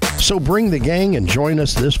game. So bring the gang and join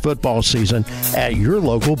us this football season at your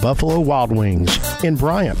local Buffalo Wild Wings in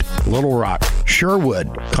Bryant, Little Rock,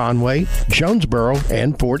 Sherwood, Conway, Jonesboro,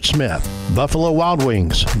 and Fort Smith. Buffalo Wild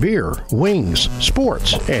Wings, beer, wings,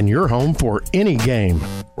 sports, and your home for any game.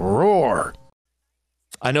 Roar!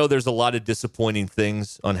 I know there's a lot of disappointing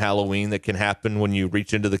things on Halloween that can happen when you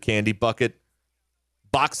reach into the candy bucket.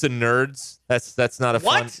 Box of Nerds. That's not a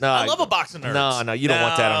fun. What? I love a box of Nerds. No, you don't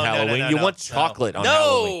want that on Halloween. You want chocolate on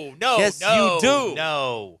Halloween. Yes, you do.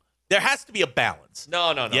 No. There has to be a balance.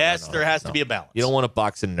 No. Yes, there has to be a balance. You don't want a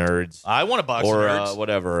box of Nerds. I want a box of Nerds. Or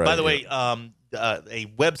whatever. By the way, a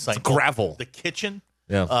website, Gravel. The Kitchen,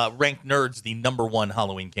 Yeah. ranked Nerds the number 1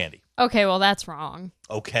 Halloween candy. Okay, well, that's wrong.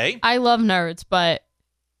 Okay. I love Nerds, but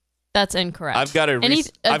that's incorrect. I've got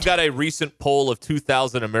a recent poll of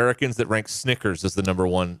 2,000 Americans that ranks Snickers as the number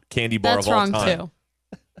 1 candy bar of all time. That's wrong, too.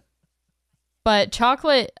 But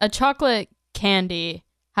a chocolate candy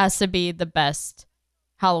has to be the best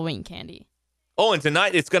Halloween candy. Oh, and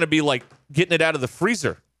tonight it's going to be like getting it out of the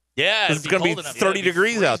freezer. Yeah. It's going to be 30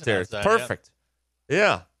 degrees out there. It's perfect.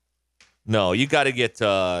 Yeah. No, you got to get,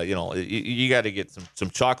 you got to get some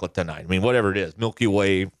chocolate tonight. I mean, whatever it is, Milky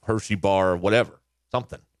Way, Hershey bar, whatever,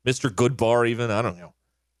 something. Mr. Good Bar even, I don't know.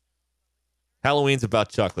 Halloween's about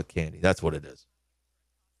chocolate candy. That's what it is.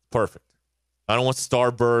 Perfect. I don't want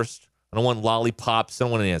Starburst. I don't want lollipops. I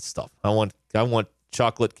don't want any of that stuff. I want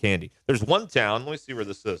chocolate candy. There's one town, let me see where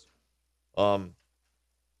this is, that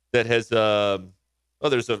has,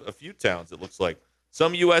 there's a few towns, it looks like.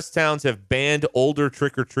 Some U.S. towns have banned older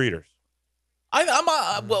trick-or-treaters.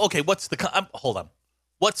 Okay, hold on.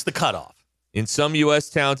 What's the cutoff? In some U.S.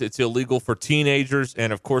 towns, it's illegal for teenagers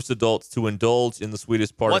and, of course, adults to indulge in the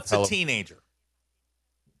sweetest part What's of Halloween. What's a teenager?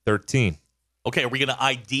 13. Okay, are we going to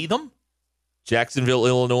ID them? Jacksonville,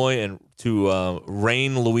 Illinois, and to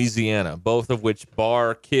Rayne, Louisiana, both of which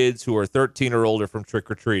bar kids who are 13 or older from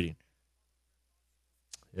trick-or-treating.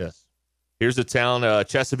 Yes. Here's a town,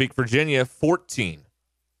 Chesapeake, Virginia, 14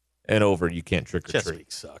 and over. You can't trick-or-treat.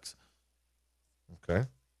 Chesapeake sucks. Okay.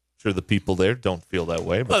 Sure the people there don't feel that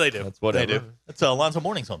way, but they do. That's whatever. They do. That's Alonzo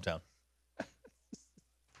Mourning's hometown.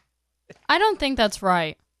 I don't think that's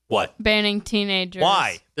right. What? Banning teenagers.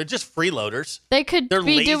 Why? They're just freeloaders. They could be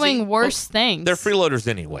lazy. doing worse things. They're freeloaders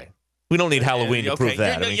anyway. We don't need Halloween to prove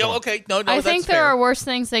that. I think there are worse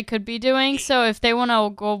things they could be doing. So if they want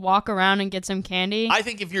to go walk around and get some candy, I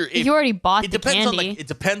think if you already bought the candy, it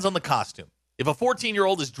depends on the costume. If a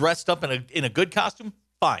 14-year-old is dressed up in a good costume,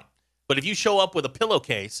 fine. But if you show up with a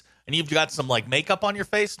pillowcase and you've got some makeup on your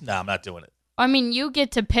face, no, I'm not doing it. I mean, you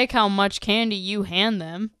get to pick how much candy you hand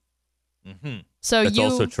them. Mm-hmm. So that's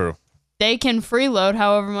also true. They can freeload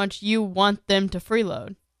however much you want them to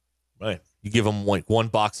freeload. Right. You give them one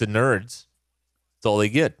box of Nerds. That's all they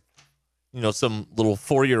get. Some little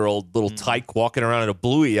 4-year-old little tyke walking around in a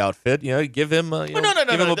Bluey outfit. You give him, give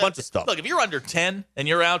him a bunch of stuff. Look, if you're under 10 and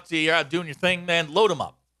you're out doing your thing, man, load them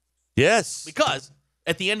up. Yes. Because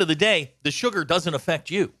at the end of the day, the sugar doesn't affect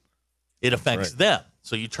you. It affects them.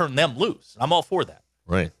 So you turn them loose. I'm all for that.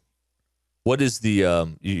 Right. What is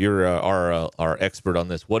the you're our expert on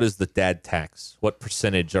this? What is the dad tax? What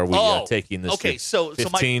percentage are we taking this year? So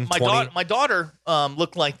 15, my daughter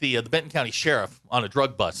looked like the Benton County sheriff on a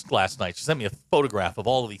drug bust last night. She sent me a photograph of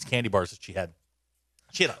all of these candy bars that she had.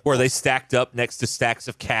 Were they stacked up next to stacks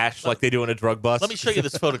of cash like they do in a drug bust? Let me show you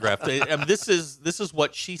this photograph. This is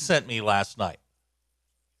what she sent me last night.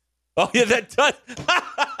 Oh yeah, that does.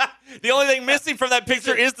 The only thing missing from that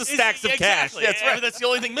picture is the stacks of cash. That's right. That's the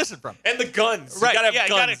only thing missing from it. And the guns. Right. You gotta have got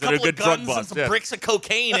guns a couple that are good of guns drug and busts. some bricks of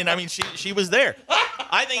cocaine, and I mean, she was there.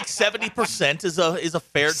 I think 70% is a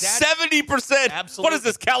fair dad. 70%. Absolutely. What is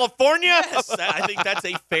this, California? Yes, I think that's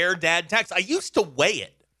a fair dad tax. I used to weigh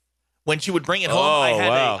it when she would bring it home. Oh,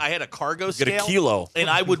 I had a cargo scale. Get a kilo, and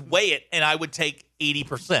I would weigh it, and I would take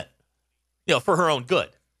 80%. For her own good,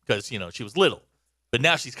 because she was little. But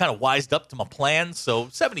now she's kind of wised up to my plans, so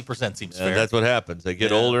 70% seems fair. That's what happens. They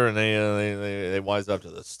get older and they wise up to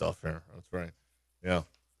this stuff here. That's right. Yeah.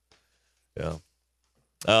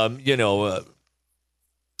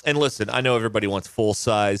 And listen, I know everybody wants full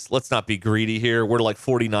size. Let's not be greedy here. We're like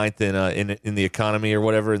 49th in the economy or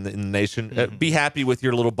whatever in the nation. Mm-hmm. Be happy with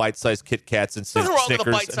your little bite-sized Kit Kats and Nothing wrong Snickers.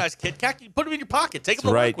 with a bite-sized Kit Kat. You put them in your pocket. Take them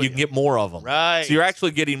to right. work with You can get more of them. Right. So you're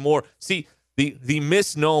actually getting more. See, the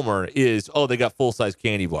misnomer is, they got full-size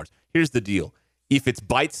candy bars. Here's the deal. If it's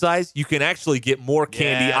bite-sized, you can actually get more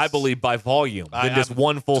candy, Yes. I believe, by volume than just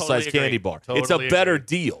one full-size totally candy agree. bar. Totally it's a better agree.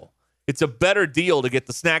 deal. It's a better deal to get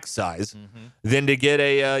the snack size than to get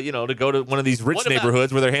to go to one of these rich What about-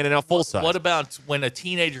 neighborhoods where they're handing out full size. What about when a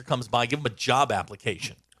teenager comes by, give them a job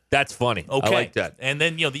application? That's funny. Okay. I like that. And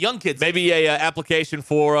then, the young kids. Maybe a application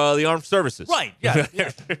for the armed services. Right. Yeah.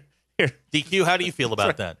 DQ, how do you feel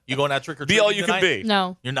about that? You going out trick or treating? Be all you can be.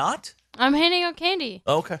 No. You're not? I'm handing out candy.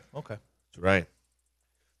 Okay. That's right.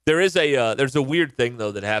 There's a weird thing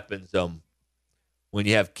though that happens when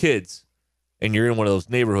you have kids and you're in one of those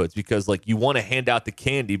neighborhoods because like you want to hand out the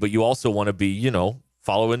candy, but you also want to be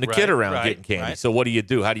following the kid around getting candy. right. So what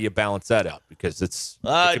do? How do you balance that out? Because it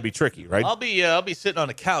can be tricky, right? I'll be sitting on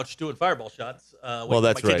a couch doing fireball shots. Well, waiting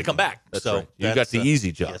that's for my kid right. to come back. That's so right. You got the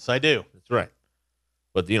easy job. Yes, I do. That's right.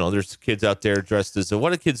 But there's kids out there dressed as what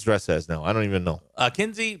do kids dress as now? I don't even know.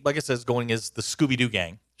 Kinsey, like I said, is going as the Scooby-Doo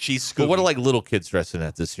gang. She's Scooby. But what are like little kids dressing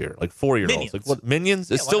at this year? Like 4-year-olds? Minions. Like what?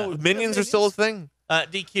 Minions? It's why still not? Minions are still a thing.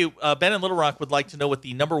 DQ, Ben in Little Rock would like to know what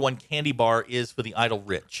the number one candy bar is for the idle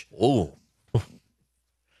rich. Oh,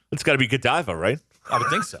 it's got to be Godiva, right? I would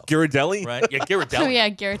think so. Ghirardelli, Right? Yeah, Ghirardelli. Oh yeah,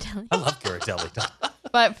 Ghirardelli. I love Ghirardelli.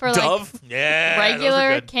 But for Dove. Yeah, those are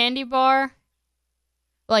regular good. candy bar,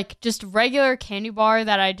 like just regular candy bar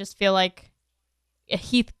that I just feel like a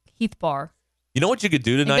Heath bar. You know what you could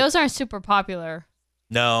do Like, tonight? those aren't super popular,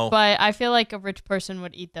 No. but I feel like a rich person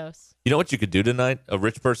would eat those. You know what you could do tonight? A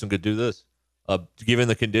rich person could do this. Given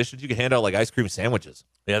the conditions, you could hand out like ice cream sandwiches.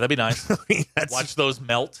 Yeah, that'd be nice. That's- Watch those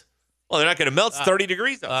melt. Well, they're not going to melt. It's 30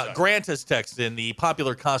 degrees outside. Grant has texted in the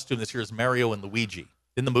popular costume this year is Mario and Luigi.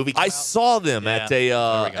 In the movie, come I out? saw them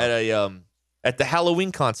Yeah, at the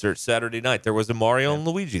Halloween concert Saturday night. There was a Mario and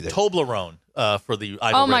Luigi there. Toblerone for the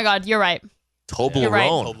idle Oh my rich. God, you're right. Toblerone. You're right.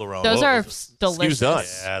 Toblerone. Those are Excuse delicious.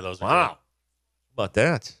 us. Yeah, those are Wow. good. How about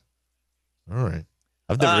that? All right.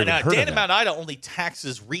 I've never even Now, heard Dan of in that. Mount Ida only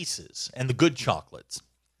taxes Reese's and the good chocolates.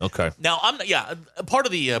 Okay. Now, part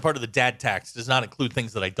of the dad tax does not include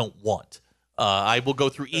things that I don't want. I will go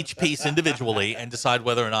through each piece individually and decide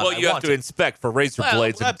whether or not Well, I you have want to it. inspect for razor Well,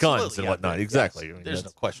 blades and absolutely, guns and yeah, whatnot. yes, Exactly. I mean, there's no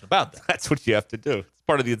that's- question about that. That's what you have to do. It's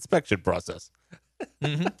part of the inspection process.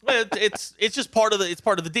 It's just part of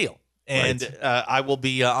the deal. And Right. I will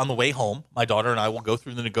be on the way home. My daughter and I will go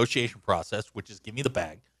through the negotiation process, which is give me the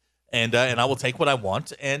bag, and I will take what I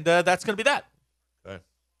want, and that's going to be that. Okay.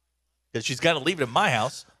 Because she's got to leave it at my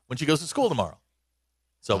house when she goes to school tomorrow.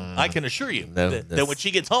 So I can assure you that when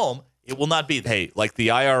she gets home, it will not be there. Hey, like the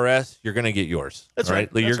IRS, you're going to get yours. That's all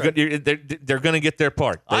right. Like, That's you're good. They're going to get their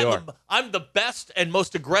part. They are. I'm the best and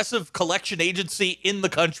most aggressive collection agency in the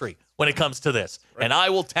country when it comes to this, and I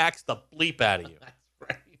will tax the bleep out of you.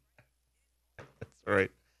 That's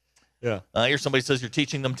right. Yeah. Here somebody says you're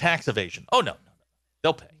teaching them tax evasion. Oh, no.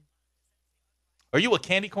 They'll pay. Are you a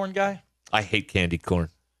candy corn guy? I hate candy corn.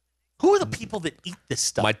 Who are the people that eat this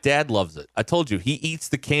stuff? My dad loves it. I told you, he eats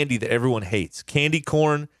the candy that everyone hates. Candy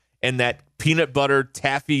corn and that peanut butter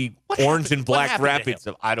taffy orange and black wrapping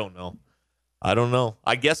stuff. I don't know.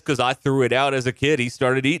 I guess because I threw it out as a kid, he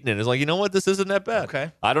started eating it. It's like, you know what? This isn't that bad.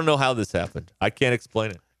 Okay. I don't know how this happened. I can't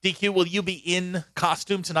explain it. DQ, will you be in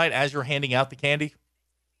costume tonight as you're handing out the candy?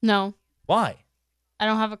 No, Why? I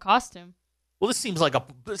don't have a costume. Well, this seems like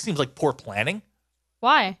poor planning.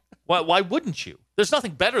 Why? Why wouldn't you? There's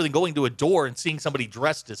nothing better than going to a door and seeing somebody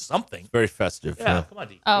dressed as something. Very festive. Yeah, come on,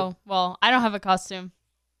 D. Oh, well, I don't have a costume.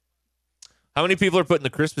 How many people are putting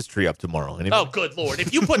the Christmas tree up tomorrow? Anybody? Oh, good Lord.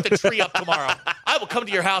 If you put the tree up tomorrow, I will come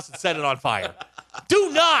to your house and set it on fire.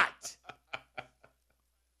 Do not.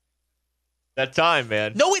 That time,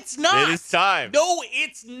 man. No, it's not. It is time. No,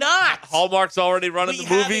 it's not. Hallmark's already running the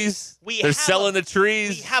movies. They're selling the trees.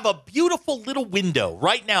 We have a beautiful little window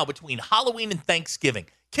right now between Halloween and Thanksgiving.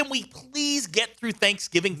 Can we please get through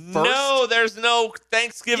Thanksgiving first? No, there's no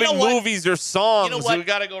Thanksgiving movies or songs. You know what? We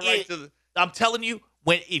got to go right to the... I'm telling you,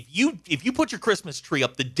 if you put your Christmas tree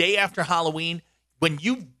up the day after Halloween, when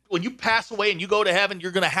you pass away and you go to heaven,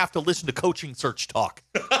 you're going to have to listen to Coaching Search talk.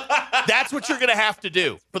 That's what you're going to have to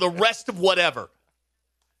do for the rest of whatever.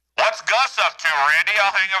 What's Gus up to, Randy?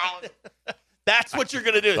 I'll hang up a little. That's what you're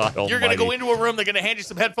going to do. You're going to go into a room. They're going to hand you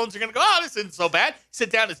some headphones. You're going to go, oh, this isn't so bad.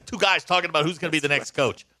 Sit down. It's two guys talking about who's going to be the next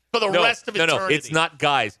coach for the rest of eternity. No, it's not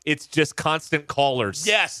guys. It's just constant callers.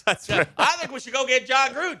 Yes. That's right. I think we should go get John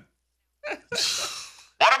Gruden.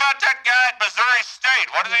 What about that guy at Missouri State?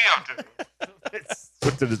 What are they up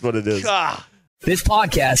to? It is what it is. This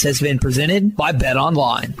podcast has been presented by Bet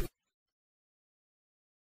Online.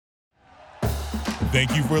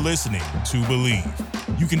 Thank you for listening to Believe.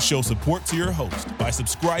 You can show support to your host by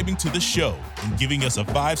subscribing to the show and giving us a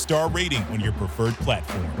 5-star rating on your preferred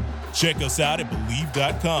platform. Check us out at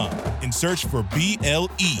Believe.com and search for BLEAV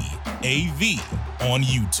on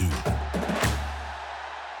YouTube.